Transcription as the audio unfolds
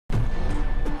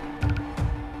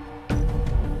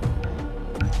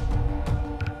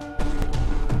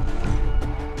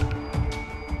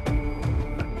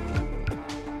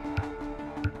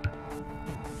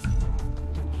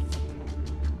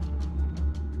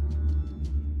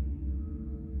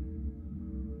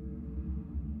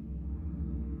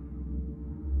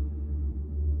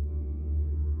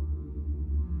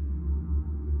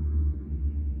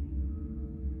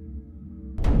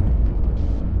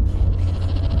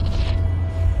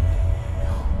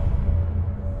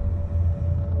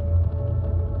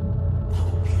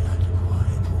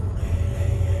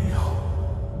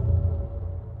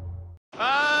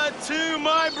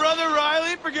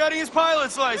getting his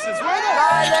pilot's license. Where the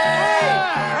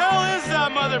hell is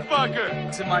that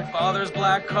motherfucker? To my father's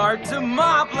black card, to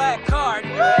my black card.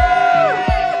 God,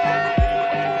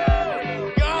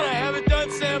 I haven't done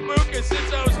Sambuca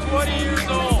since I was 20 years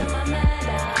old.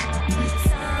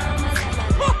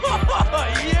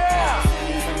 Yeah!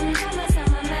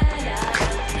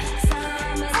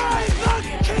 I'm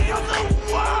the king of the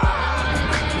world!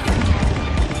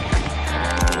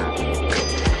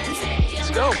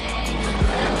 Let's go.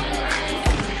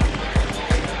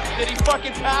 Did he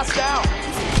fucking pass out?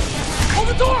 Hold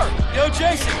the door! Yo,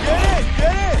 Jason, get in!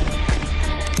 Get in!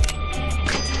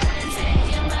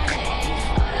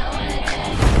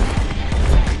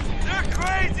 They're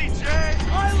crazy, Jay!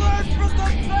 I learned from the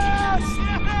best!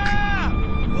 Yeah!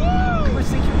 Woo! You ever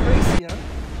think you're crazy, huh?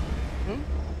 Hmm?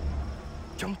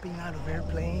 Jumping out of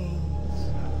airplanes,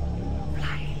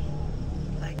 flying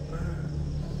like birds.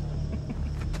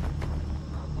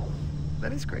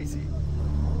 That is crazy.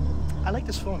 I like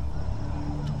this phone.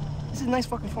 This is a nice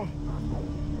fucking phone.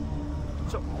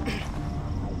 So,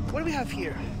 what do we have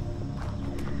here?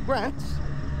 Grant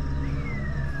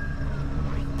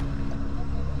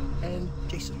and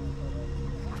Jason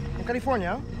from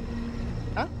California,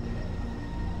 huh?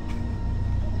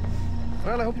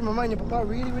 Well, I hope your mama and your papa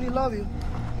really, really love you,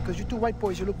 because you two white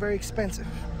boys, you look very expensive,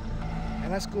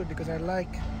 and that's good because I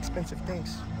like expensive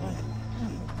things.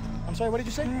 I'm sorry, what did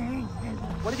you say?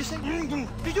 What did you say? Do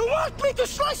you want me to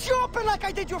slice you open like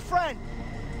I did your friend?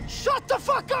 Shut the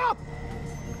fuck up!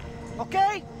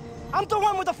 Okay? I'm the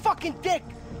one with the fucking dick.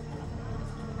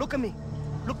 Look at me.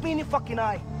 Look me in the fucking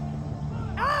eye.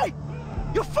 Hey!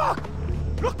 You fuck!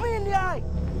 Look me in the eye.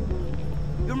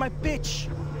 You're my bitch.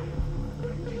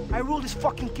 I rule this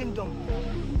fucking kingdom.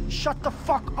 Shut the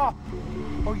fuck up,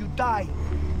 or you die.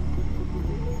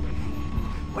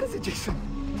 What is it, Jason?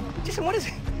 Jason, what is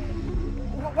it?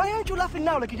 Why aren't you laughing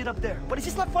now like you did up there? But it's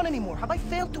just not fun anymore. Have I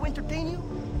failed to entertain you?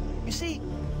 You see,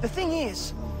 the thing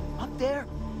is, up there,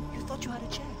 you thought you had a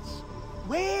chance.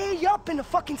 Way up in the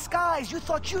fucking skies, you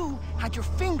thought you had your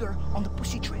finger on the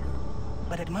pussy trigger.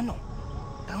 But hermano,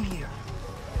 down here.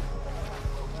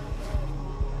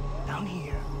 Down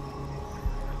here.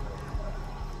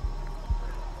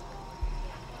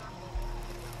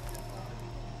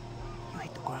 You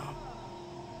hit the ground.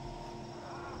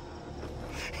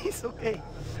 It's okay.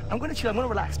 I'm gonna chill, I'm gonna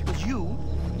relax, because you,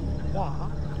 Wah,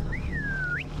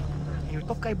 and your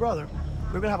tough guy brother,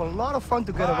 we're gonna have a lot of fun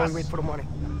together while we wait for the money.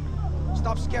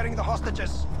 Stop scaring the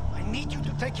hostages. I need you to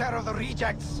take care of the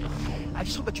rejects. I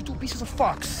just hope that you two pieces of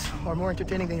fox are more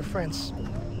entertaining than your friends.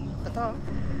 Ta-ta.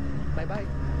 Bye-bye.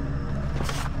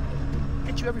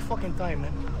 Get you every fucking time,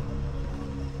 man.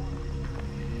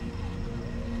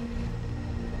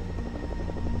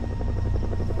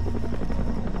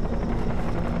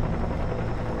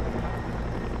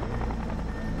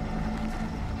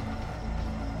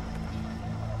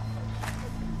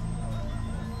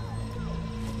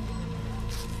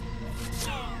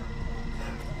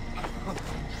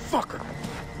 Fucker!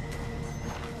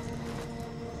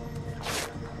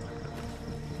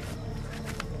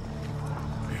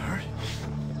 You hurt?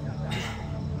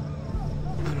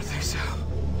 I don't think so.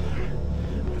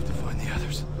 We have to find the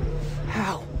others.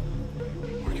 How?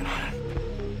 Working on it.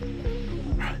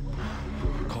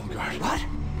 Call the guard. What?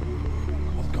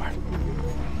 Call the guard.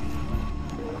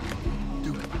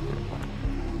 Do it.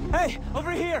 Hey,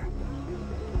 over here!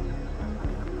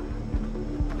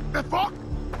 The fuck?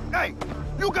 Hey,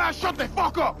 you guys shut the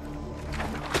fuck up!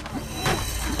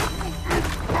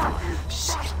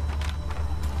 Shit.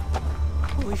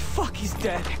 Holy fuck, he's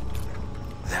dead.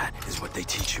 That is what they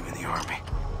teach you in the army.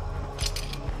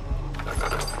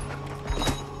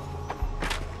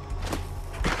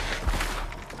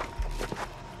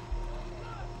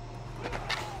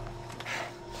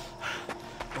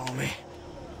 Follow me.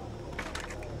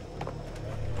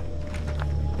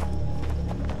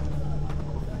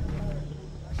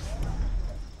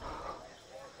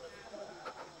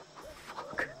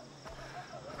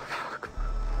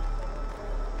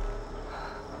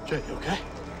 Jay, you okay?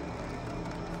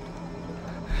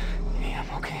 Yeah, I'm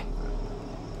okay.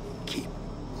 Keep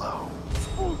low.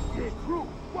 Bullshit, true.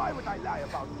 Why would I lie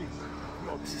about this?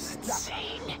 This is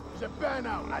insane. The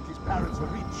burnout and his parents are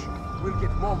rich. We'll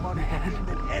get more money from him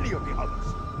than any of the others.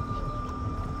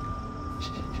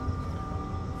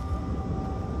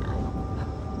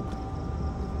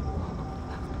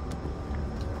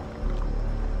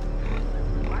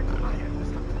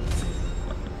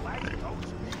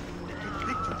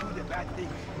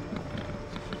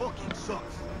 Fucking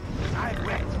sucks. I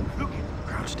read. Look at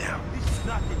Crouch down. this is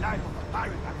not the life of a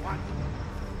pirate I want.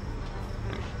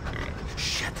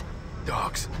 Shit.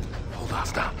 Dogs. Hold on,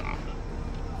 stop.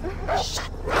 What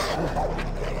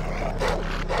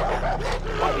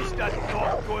is that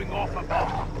dog going off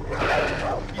about?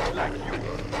 He's like you,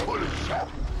 full of shit.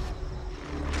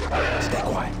 Stay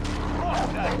quiet.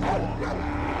 Fuck that dog.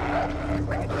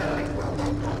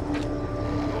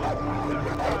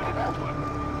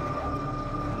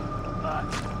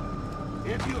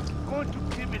 If you're going to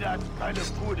give me that kind of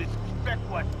food, expect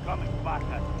what's coming back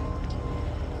at you.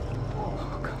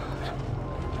 Oh, God.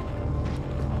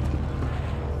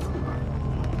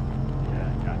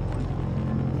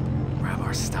 Grab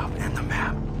our stuff and the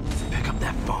map. Pick up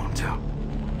that phone, too.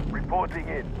 Reporting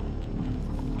in.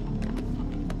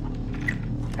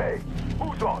 Hey,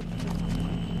 who's on?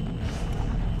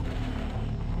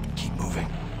 Keep moving.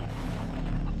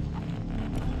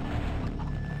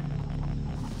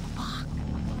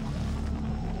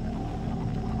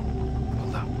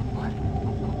 Hold up. What?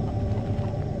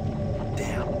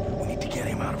 Damn, we need to get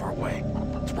him out of our way.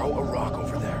 Throw a rock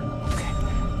over there. Okay.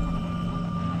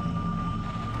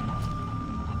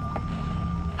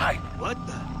 Hi. What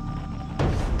the?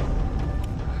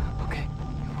 Okay,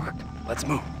 it worked. Let's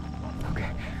move. Okay.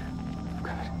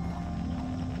 Good.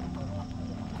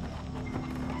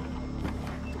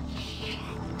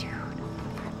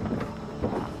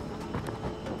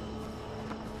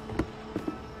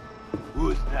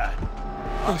 Who's that?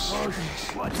 Oh,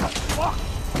 shit. What the fuck?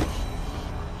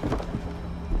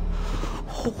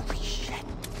 Holy shit.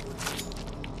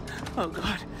 Oh,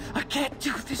 God. I can't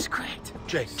do this, Grant.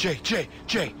 Jay,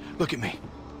 look at me.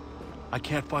 I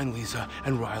can't find Lisa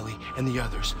and Riley and the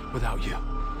others without you.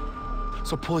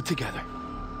 So pull it together.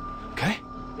 Okay?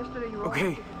 Yesterday you were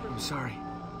Okay, I'm sorry.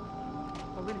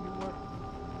 Oh, really, you were.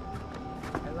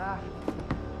 I laughed.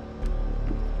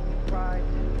 You cried.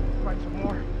 You cried some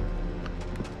more.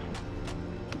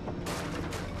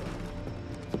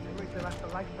 Memories that last a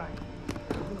lifetime.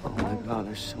 Oh my God,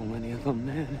 there's so many of them,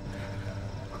 man.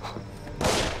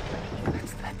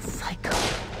 That's that psycho.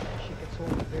 Shit gets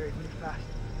old and buried really fast.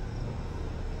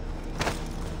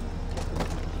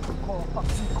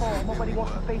 Call. Nobody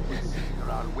wants to face it.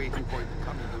 Around waiting for him to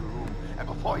come into the room. And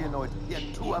before you know it, he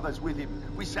had two others with him.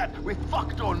 We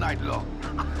fucked all night long.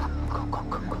 Go.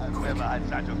 I've never had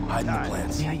such a good Hide in the time.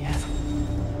 plants. Yeah.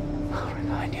 I'll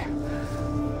remind you.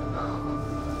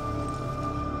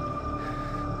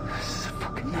 This is a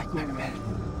fucking nightmare, man.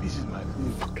 This is my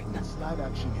food. Fucking nightmare. Slide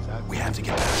action is out. We have to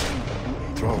get past him.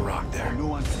 Throw a rock there. No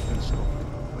one can stop.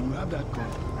 When you have that gun,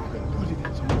 you can put it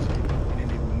in someone's head, and then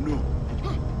they will know.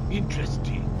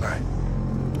 Interesting. All right.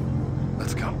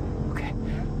 Let's go. Okay.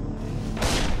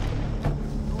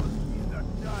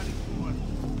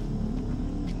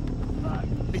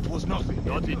 It was nothing.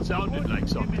 Thought it sounded like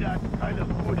something. Give me that kind of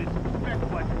food, expect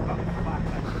what's coming back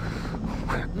at you.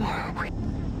 Where are we?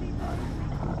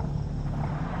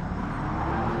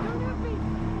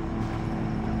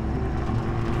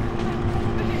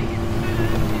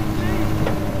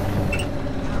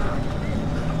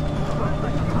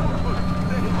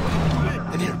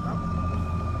 In here.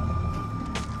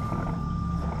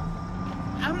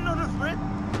 I'm not afraid.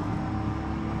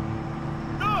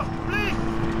 No, please!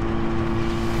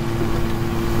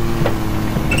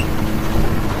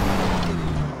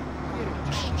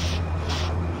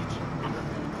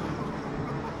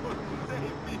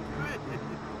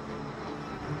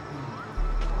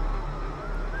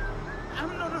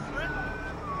 I'm not afraid.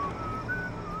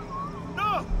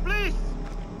 No, please!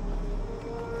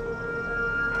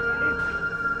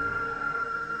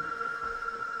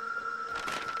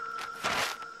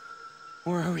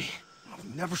 Where are we?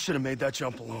 Never should have made that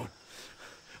jump alone.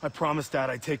 I promised Dad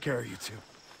I'd take care of you two.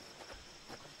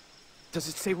 Does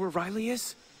it say where Riley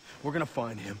is? We're gonna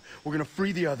find him. We're gonna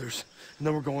free the others, and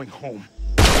then we're going home.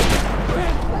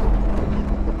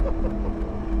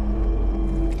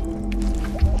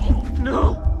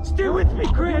 No! Stay with me,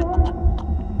 Grant!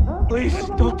 Please,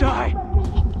 don't die!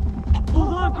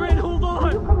 Hold on, Grant, hold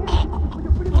on!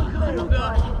 Oh,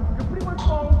 God.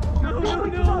 No!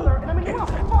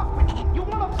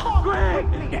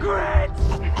 Grant!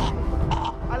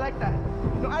 I like that.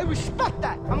 No, I respect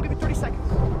that. I'm gonna give you 30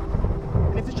 seconds.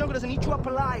 And if this jungle doesn't eat you up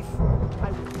alive,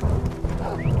 I will.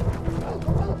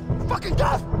 Fucking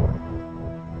death!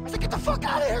 I said, get the fuck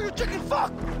out of here, you chicken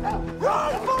fuck!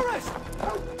 Run, Forrest!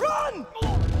 Run!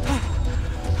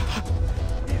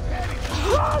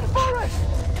 Run, Forrest!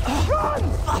 Run!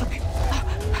 Fuck!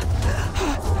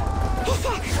 Oh,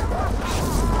 fuck!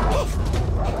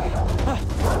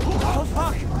 Oh,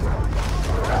 fuck!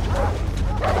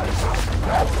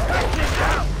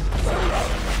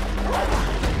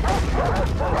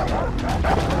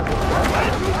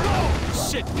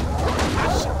 Shit!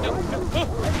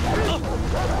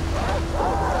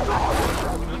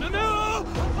 No!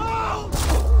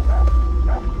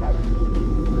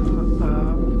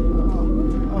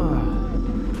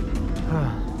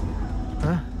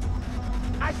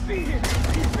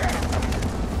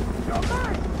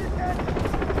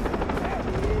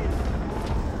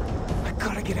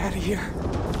 get out of here.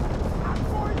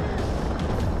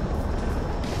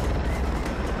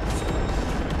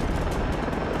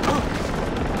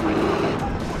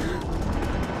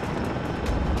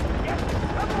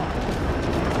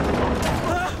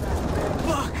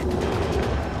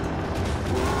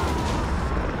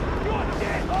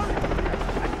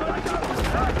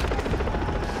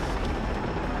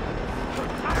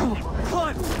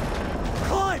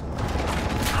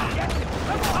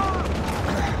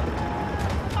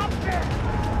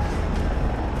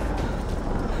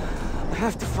 I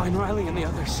have to find Riley and the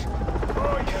others.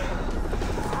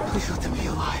 Please let them be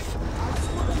alive.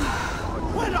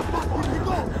 Where the fuck did he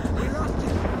go?